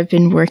I've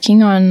been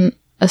working on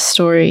a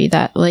story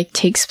that like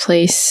takes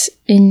place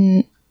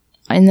in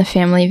the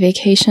family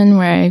vacation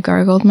where I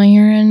gargled my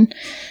urine.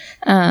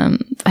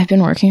 I've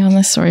been working on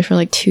this story for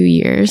like 2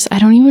 years. I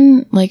don't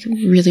even like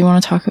really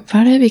want to talk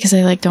about it because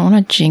I like don't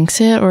want to jinx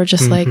it or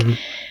just like,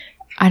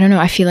 I don't know.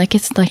 I feel like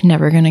it's like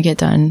never going to get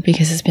done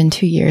because it's been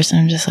 2 years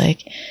and I'm just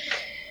like,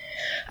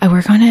 I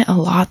work on it a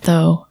lot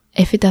though.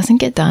 If it doesn't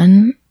get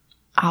done,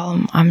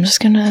 I'm just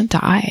gonna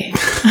die.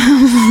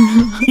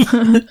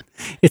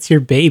 It's your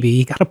baby.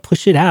 You gotta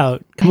push it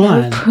out. Come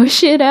on.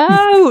 Push it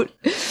out.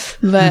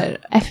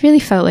 But I really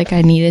felt like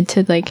I needed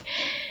to like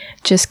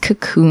just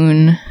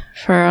cocoon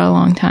for a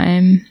long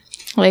time.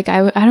 Like,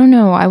 I don't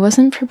know. I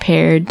wasn't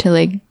prepared to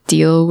like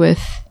deal with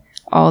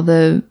all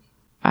the,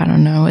 I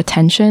don't know,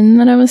 attention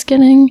that I was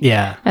getting.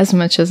 Yeah. As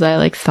much as I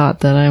like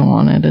thought that I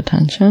wanted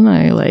attention,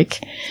 I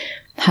like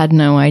had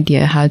no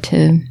idea how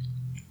to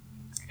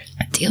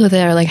deal with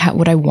it, or like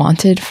what I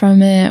wanted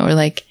from it, or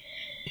like,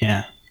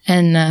 yeah.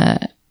 And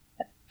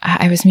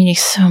I was meeting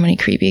so many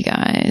creepy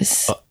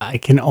guys. I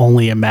can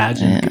only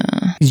imagine.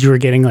 Yeah. You were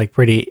getting like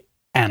pretty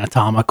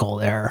anatomical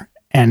there,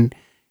 and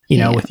you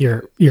know, with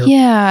your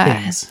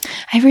things.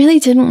 I really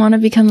didn't want to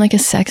become like a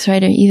sex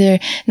writer either.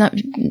 Not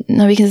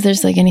because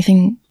there's like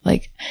anything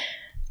like,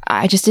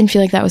 I just didn't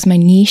feel like that was my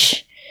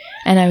niche.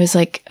 And I was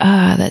like,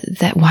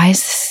 that why is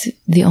this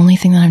the only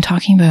thing that I'm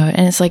talking about?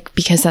 And it's like,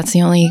 because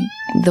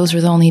those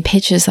were the only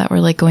pitches that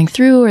were like going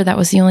through, or that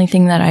was the only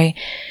thing that I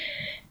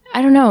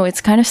don't know.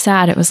 It's kind of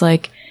sad. It was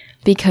like,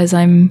 because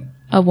I'm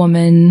a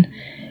woman,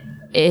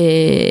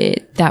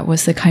 that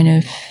was the kind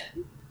of,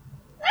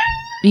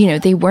 you know,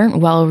 they weren't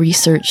well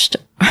researched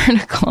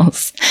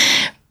articles,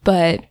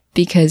 but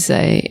because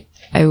I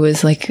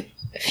was like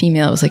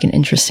female, it was like an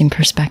interesting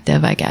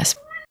perspective, I guess.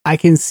 I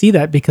can see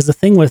that, because the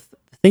thing with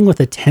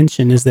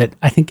attention is that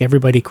I think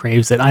everybody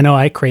craves it. I know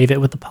I crave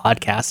it with the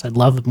podcast. I'd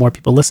love if more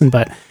people listen,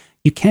 but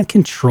you can't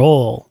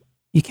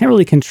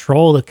really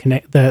control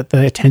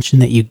the attention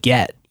that you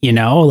get, you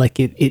know, like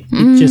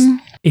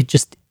it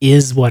just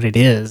is what it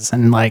is.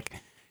 And like,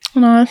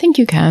 no, I think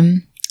you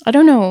can. I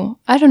don't know.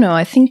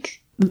 I think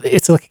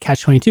it's like a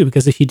catch-22,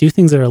 because if you do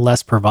things that are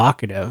less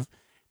provocative,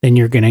 then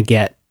you're going to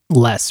get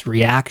less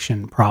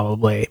reaction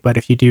probably. But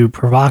if you do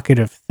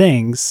provocative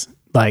things,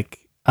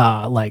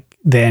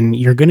 then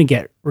you're going to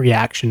get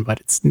reaction,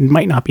 but it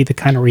might not be the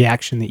kind of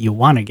reaction that you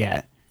want to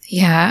get.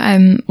 Yeah,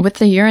 with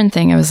the urine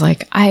thing, I was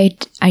like, I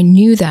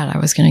knew that I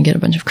was going to get a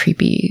bunch of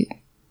creepy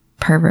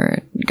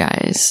pervert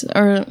guys,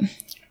 or,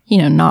 you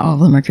know, not all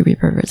of them are creepy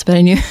perverts, but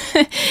I knew,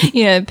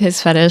 you know,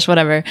 piss fetish,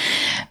 whatever.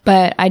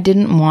 But I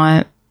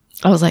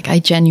was like, I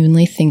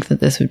genuinely think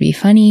that this would be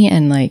funny,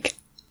 and like,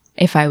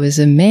 if I was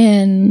a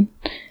man,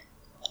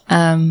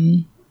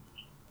 I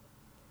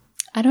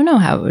don't know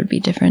how it would be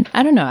different.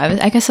 I don't know.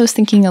 I guess I was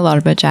thinking a lot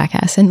about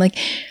Jackass, and like,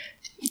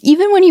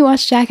 even when you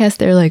watch Jackass,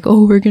 they're like,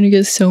 oh, we're gonna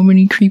get so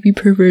many creepy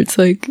perverts.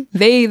 Like,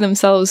 they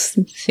themselves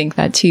think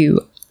that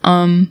too.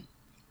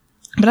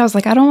 But I was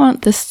like, I don't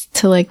want this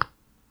to like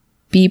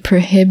be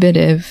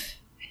prohibitive.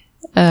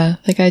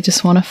 Like, I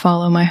just want to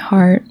follow my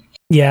heart.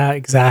 Yeah,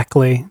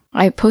 exactly.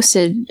 I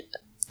posted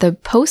the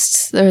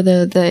posts, or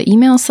the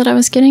emails that I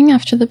was getting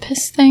after the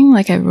piss thing.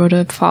 Like, I wrote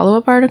a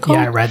follow-up article.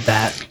 Yeah, I read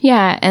that.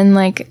 Yeah, and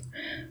like,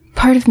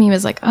 part of me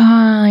was like,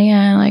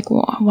 yeah, like,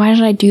 why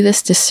did I do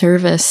this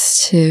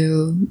disservice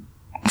to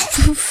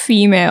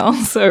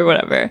females or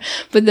whatever?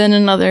 But then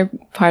another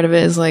part of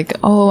it is like,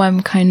 oh,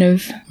 I'm kind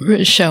of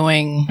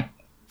showing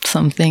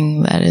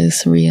something that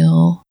is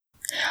real.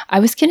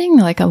 I was getting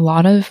like a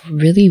lot of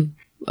really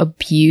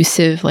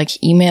abusive like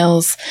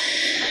emails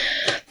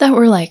that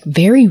were like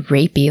very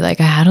rapey. Like,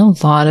 I had a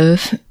lot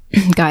of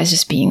guys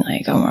just being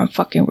like, I want to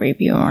fucking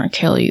rape you, I want to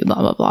kill you, blah,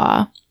 blah,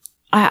 blah.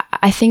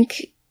 I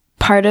think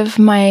part of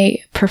my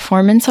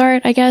performance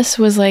art, I guess,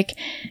 was like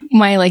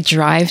my like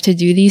drive to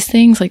do these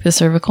things, like the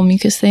cervical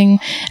mucus thing,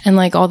 and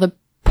like all the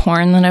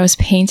porn that I was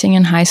painting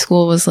in high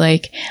school was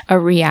like a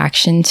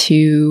reaction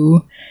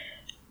to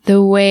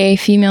the way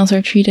females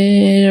are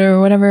treated or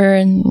whatever,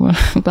 and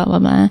blah, blah,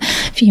 blah,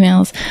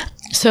 females.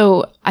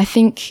 So I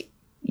think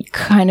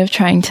kind of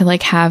trying to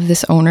like have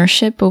this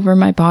ownership over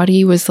my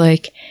body was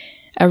like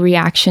a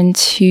reaction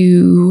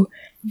to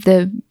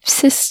the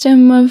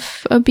system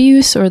of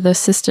abuse, or the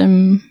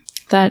system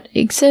that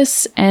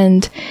exists.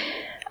 And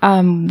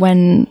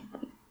when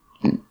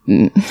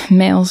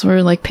males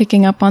were like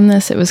picking up on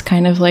this, it was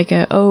kind of like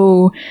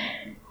oh,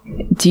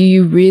 do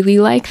you really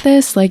like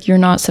this? Like, you're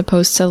not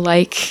supposed to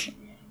like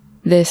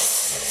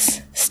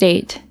this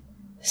state.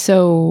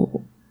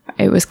 So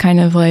it was kind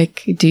of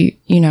like,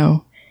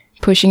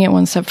 pushing it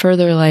one step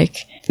further,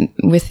 like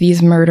with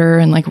these murder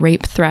and like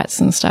rape threats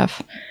and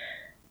stuff.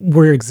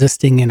 We're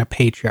existing in a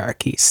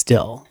patriarchy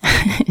still,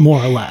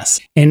 more or less.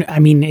 And I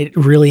mean, it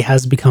really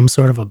has become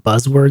sort of a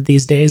buzzword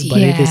these days, but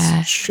it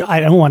is,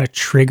 I don't want to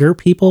trigger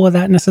people with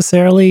that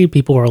necessarily.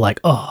 People are like,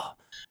 oh,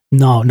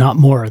 no, not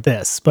more of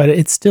this, but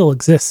it still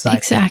exists.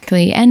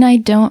 Exactly. And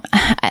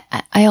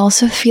I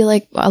also feel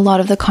like a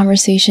lot of the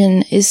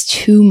conversation is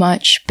too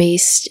much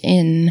based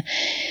in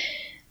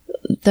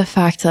the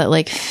fact that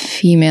like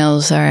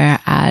females are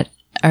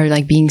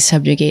like being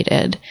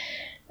subjugated,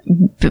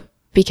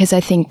 because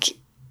I think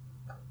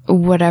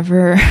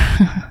whatever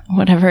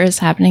is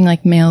happening,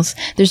 like males,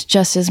 there's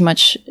just as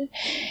much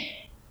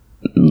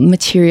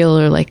material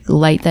or like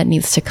light that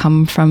needs to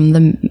come from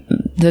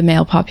the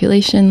male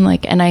population.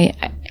 Like, and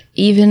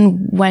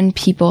even when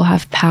people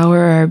have power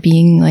or are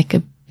being like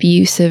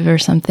abusive or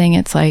something,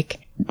 it's like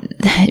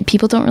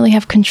people don't really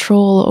have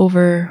control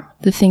over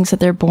the things that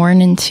they're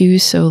born into.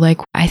 So like,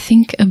 I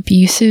think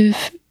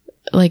abusive,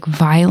 like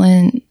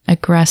violent,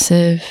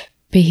 aggressive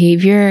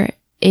behavior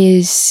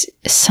is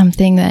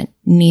something that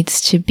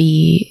needs to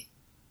be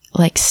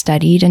like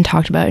studied and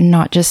talked about, and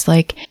not just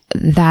like,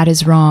 that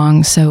is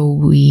wrong, so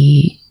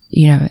we,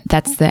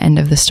 that's the end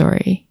of the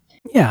story.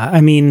 Yeah,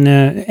 I mean,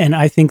 and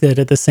I think that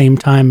at the same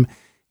time,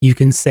 you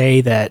can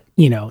say that,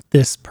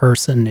 this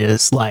person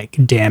is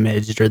like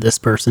damaged or this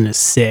person is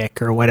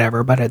sick or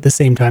whatever, but at the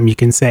same time, you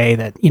can say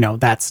that,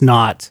 that's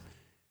not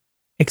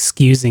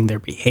excusing their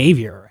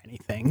behavior or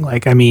anything.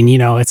 Like, I mean,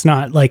 it's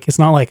not like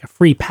a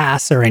free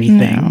pass or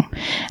anything. No.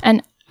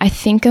 And I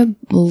think a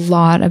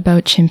lot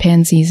about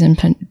chimpanzees and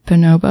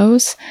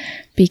bonobos,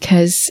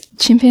 because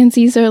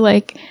chimpanzees are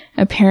like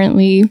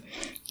apparently,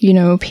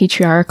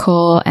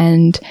 patriarchal,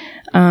 and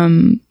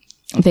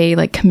they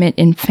like commit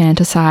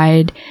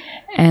infanticide,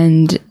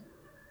 and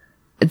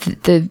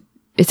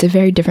it's a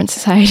very different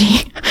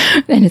society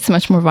and it's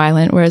much more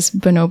violent. Whereas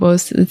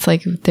bonobos, it's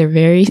like they're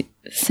very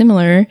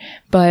similar,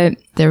 but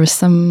there was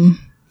some,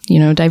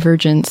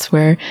 divergence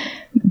where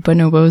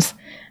bonobos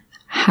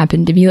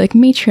happen to be like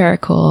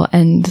matriarchal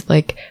and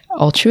like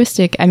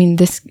altruistic. I mean,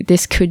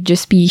 this could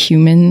just be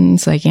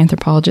humans, like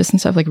anthropologists and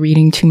stuff, like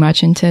reading too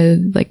much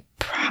into like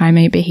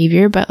primate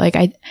behavior. But like,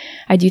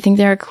 I do think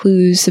there are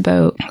clues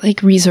about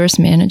like resource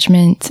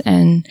management,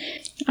 and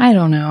I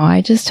don't know.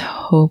 I just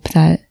hope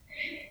that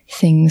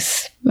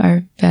things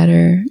are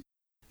better.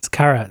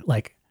 Cara,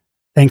 like,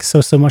 thanks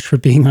so much for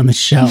being on the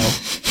show.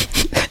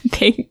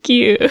 Thank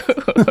you.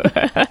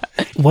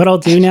 What I'll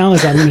do now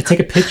is I'm going to take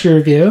a picture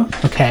of you.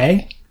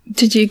 Okay.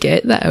 Did you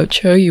get the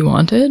outro you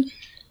wanted?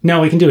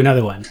 No, we can do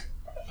another one.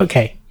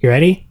 Okay, you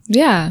ready?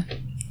 Yeah.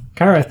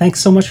 Cara, thanks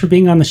so much for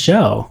being on the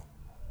show.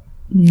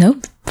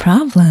 No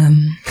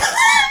problem.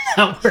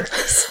 That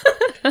works.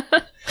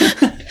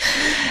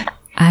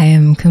 I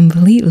am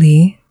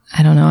completely...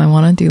 I don't know, I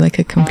want to do like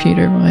a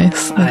computer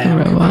voice, like a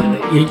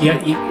robot.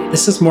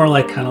 This is more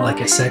like kind of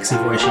like a sexy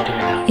voice you're doing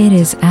now. It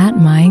is at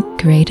my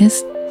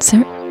greatest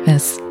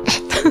service.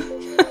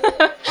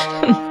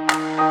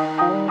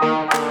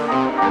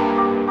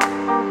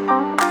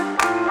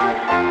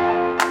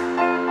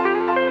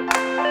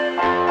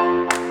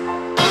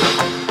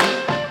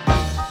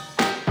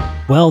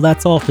 Well,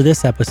 that's all for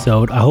this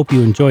episode. I hope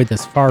you enjoyed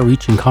this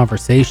far-reaching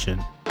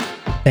conversation.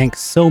 Thanks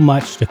so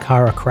much to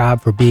Cara Crabb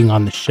for being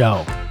on the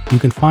show. You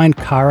can find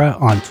Cara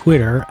on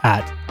Twitter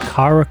at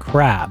Cara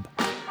Crabb.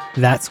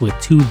 That's with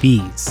 2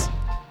 B's.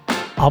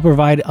 I'll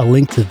provide a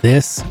link to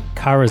this,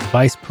 Cara's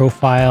Vice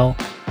profile,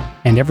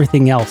 and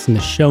everything else in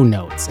the show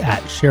notes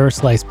at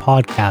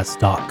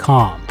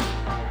shareaslicepodcast.com.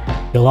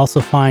 You'll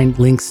also find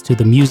links to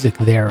the music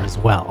there as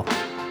well.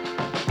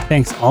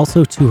 Thanks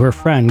also to her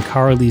friend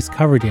Carlise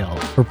Coverdale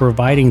for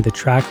providing the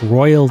track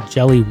Royal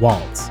Jelly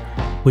Waltz,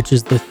 which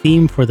is the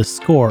theme for the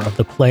score of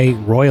the play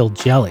Royal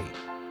Jelly.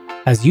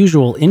 As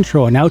usual,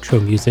 intro and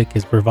outro music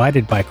is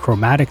provided by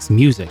Chromatics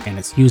Music, and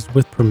it's used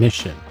with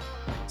permission.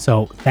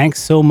 So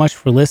thanks so much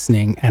for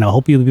listening, and I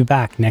hope you'll be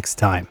back next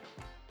time.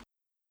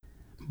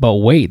 But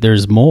wait,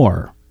 there's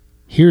more.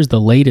 Here's the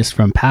latest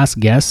from past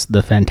guests,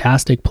 the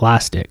Fantastic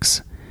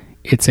Plastics.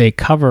 It's a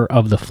cover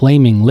of the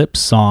Flaming Lips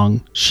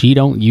song, She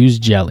Don't Use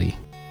Jelly.